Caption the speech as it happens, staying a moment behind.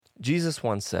Jesus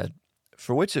once said,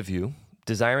 "For which of you,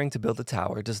 desiring to build a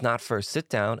tower, does not first sit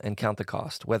down and count the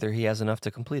cost, whether he has enough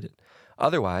to complete it?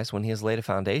 Otherwise, when he has laid a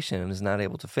foundation and is not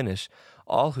able to finish,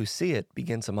 all who see it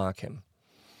begin to mock him."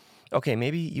 Okay,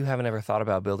 maybe you haven't ever thought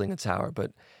about building a tower,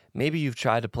 but maybe you've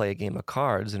tried to play a game of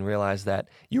cards and realized that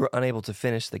you were unable to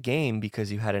finish the game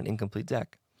because you had an incomplete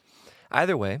deck.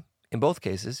 Either way, in both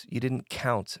cases, you didn't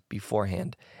count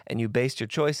beforehand, and you based your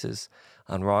choices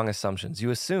on wrong assumptions. You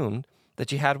assumed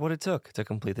that you had what it took to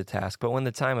complete the task, but when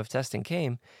the time of testing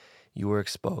came, you were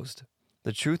exposed.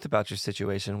 The truth about your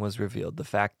situation was revealed, the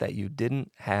fact that you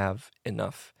didn't have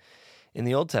enough. In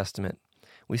the Old Testament,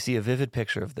 we see a vivid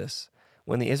picture of this.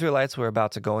 When the Israelites were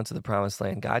about to go into the Promised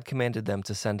Land, God commanded them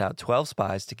to send out 12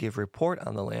 spies to give report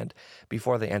on the land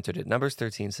before they entered it. Numbers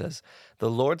 13 says, "The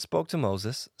Lord spoke to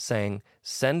Moses, saying,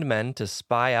 'Send men to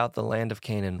spy out the land of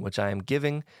Canaan, which I am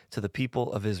giving to the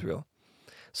people of Israel.'"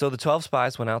 So the 12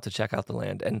 spies went out to check out the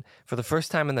land, and for the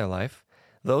first time in their life,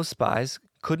 those spies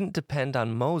couldn't depend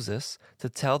on Moses to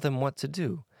tell them what to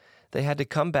do. They had to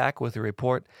come back with a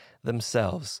report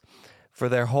themselves. For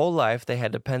their whole life, they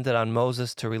had depended on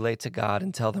Moses to relate to God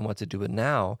and tell them what to do, but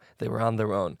now they were on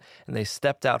their own, and they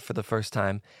stepped out for the first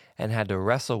time and had to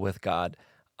wrestle with God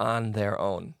on their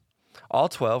own. All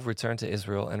 12 returned to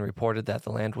Israel and reported that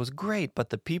the land was great, but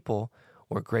the people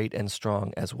were great and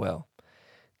strong as well.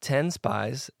 10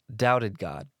 spies doubted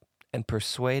God and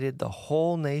persuaded the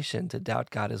whole nation to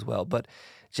doubt God as well. But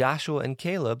Joshua and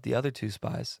Caleb, the other 2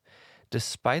 spies,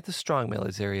 despite the strong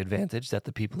military advantage that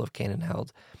the people of Canaan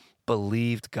held,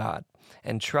 believed God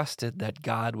and trusted that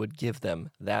God would give them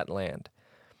that land.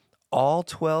 All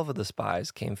 12 of the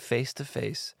spies came face to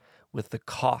face with the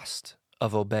cost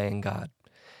of obeying God.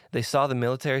 They saw the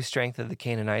military strength of the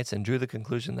Canaanites and drew the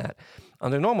conclusion that,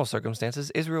 under normal circumstances,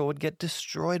 Israel would get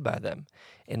destroyed by them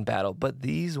in battle. But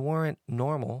these weren't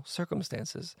normal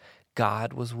circumstances.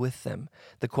 God was with them.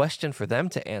 The question for them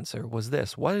to answer was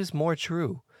this: what is more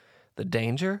true, the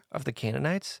danger of the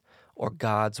Canaanites or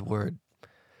God's word?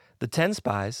 The 10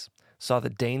 spies saw the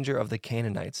danger of the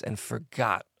Canaanites and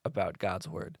forgot about God's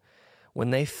word.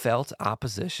 When they felt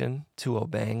opposition to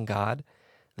obeying God,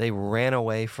 they ran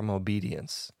away from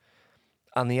obedience.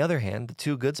 On the other hand, the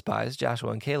 2 good spies,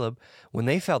 Joshua and Caleb, when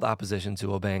they felt opposition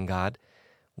to obeying God,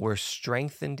 were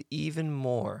strengthened even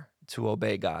more to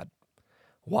obey God.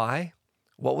 Why?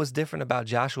 What was different about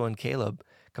Joshua and Caleb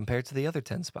compared to the other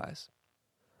 10 spies?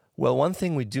 Well, one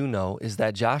thing we do know is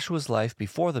that Joshua's life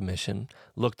before the mission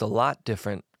looked a lot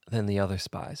different than the other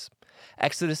spies.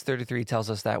 Exodus 33 tells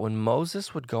us that when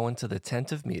Moses would go into the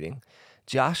tent of meeting,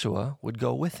 Joshua would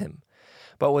go with him.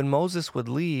 But when Moses would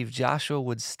leave, Joshua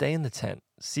would stay in the tent,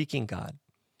 seeking God.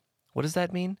 What does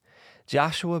that mean?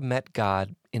 Joshua met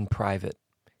God in private.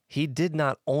 He did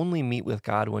not only meet with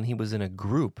God when he was in a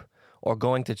group or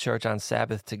going to church on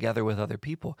Sabbath together with other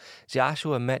people.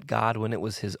 Joshua met God when it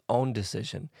was his own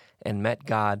decision and met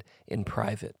God in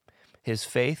private. His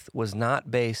faith was not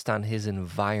based on his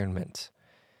environment.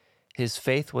 His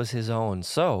faith was his own.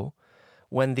 So,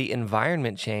 when the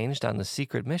environment changed on the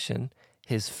secret mission,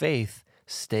 his faith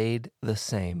stayed the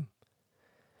same.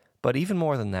 But even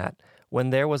more than that, when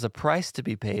there was a price to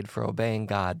be paid for obeying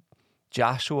God,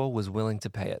 Joshua was willing to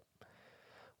pay it.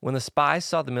 When the spies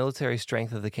saw the military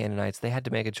strength of the Canaanites, they had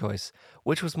to make a choice.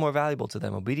 Which was more valuable to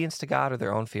them, obedience to God or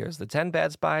their own fears? The 10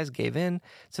 bad spies gave in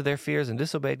to their fears and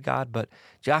disobeyed God, but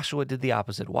Joshua did the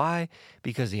opposite. Why?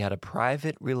 Because he had a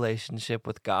private relationship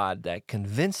with God that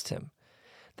convinced him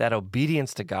that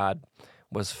obedience to God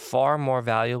was far more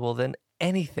valuable than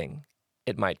anything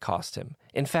it might cost him.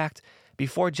 In fact,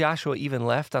 before Joshua even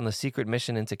left on the secret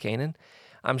mission into Canaan,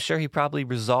 I'm sure he probably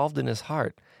resolved in his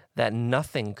heart that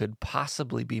nothing could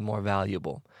possibly be more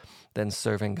valuable than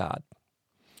serving God.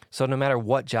 So no matter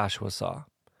what Joshua saw,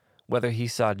 whether he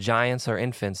saw giants or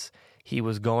infants, he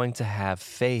was going to have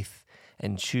faith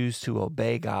and choose to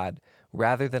obey God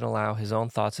rather than allow his own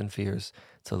thoughts and fears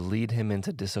to lead him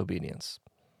into disobedience.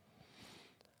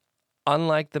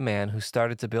 Unlike the man who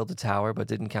started to build a tower but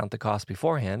didn't count the cost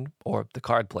beforehand, or the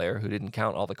card player who didn't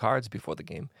count all the cards before the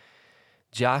game,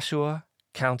 Joshua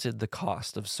counted the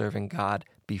cost of serving God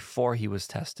before he was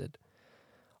tested.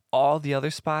 All the other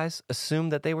spies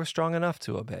assumed that they were strong enough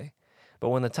to obey, but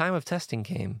when the time of testing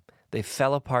came, they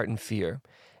fell apart in fear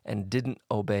and didn't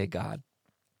obey God.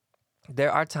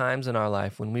 There are times in our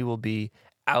life when we will be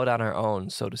out on our own,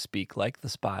 so to speak, like the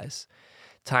spies.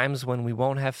 Times when we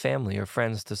won't have family or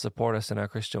friends to support us in our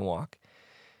Christian walk.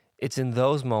 It's in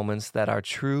those moments that our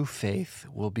true faith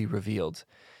will be revealed.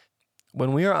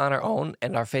 When we are on our own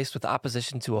and are faced with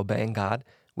opposition to obeying God,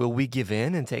 will we give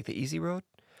in and take the easy road?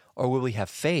 Or will we have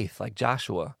faith like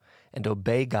Joshua and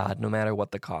obey God no matter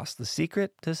what the cost. The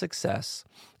secret to success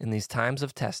in these times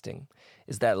of testing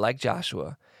is that, like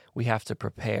Joshua, we have to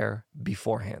prepare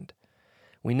beforehand.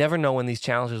 We never know when these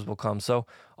challenges will come, so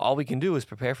all we can do is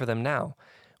prepare for them now.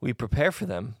 We prepare for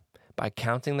them by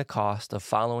counting the cost of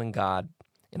following God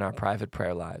in our private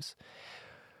prayer lives.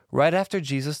 Right after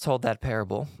Jesus told that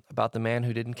parable about the man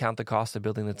who didn't count the cost of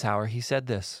building the tower, he said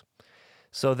this,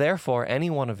 "So therefore, any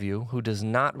one of you who does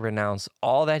not renounce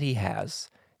all that he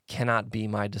has cannot be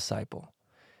my disciple."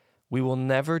 We will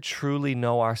never truly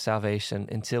know our salvation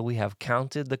until we have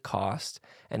counted the cost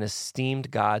and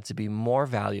esteemed God to be more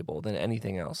valuable than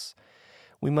anything else.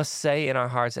 We must say in our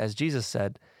hearts, as Jesus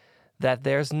said, that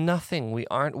there's nothing we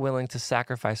aren't willing to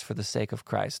sacrifice for the sake of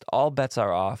Christ. All bets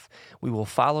are off. We will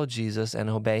follow Jesus and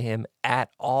obey him at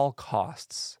all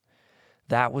costs.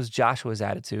 That was Joshua's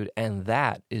attitude, and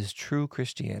that is true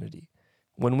Christianity.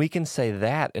 When we can say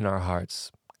that in our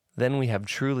hearts, then we have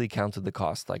truly counted the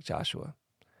cost like Joshua.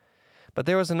 But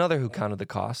there was another who counted the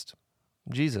cost,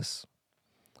 Jesus.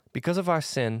 Because of our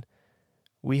sin,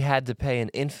 we had to pay an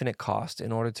infinite cost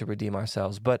in order to redeem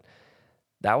ourselves, but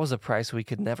that was a price we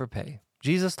could never pay.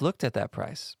 Jesus looked at that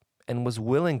price and was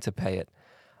willing to pay it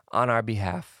on our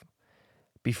behalf.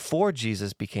 Before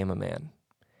Jesus became a man,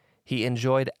 he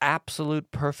enjoyed absolute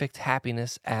perfect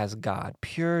happiness as God,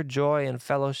 pure joy and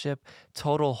fellowship,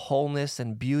 total wholeness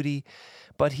and beauty,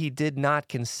 but he did not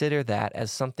consider that as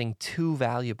something too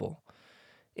valuable.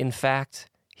 In fact,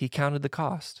 he counted the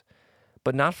cost,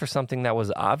 but not for something that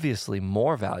was obviously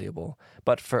more valuable,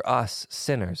 but for us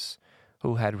sinners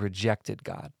who had rejected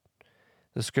God.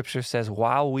 The scripture says,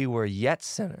 while we were yet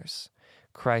sinners,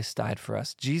 Christ died for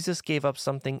us. Jesus gave up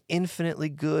something infinitely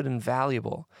good and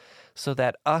valuable so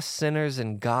that us sinners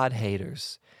and God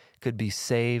haters could be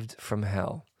saved from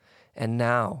hell. And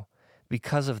now,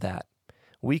 because of that,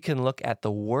 we can look at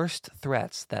the worst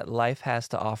threats that life has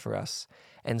to offer us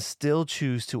and still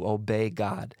choose to obey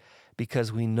God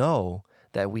because we know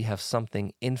that we have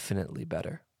something infinitely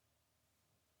better.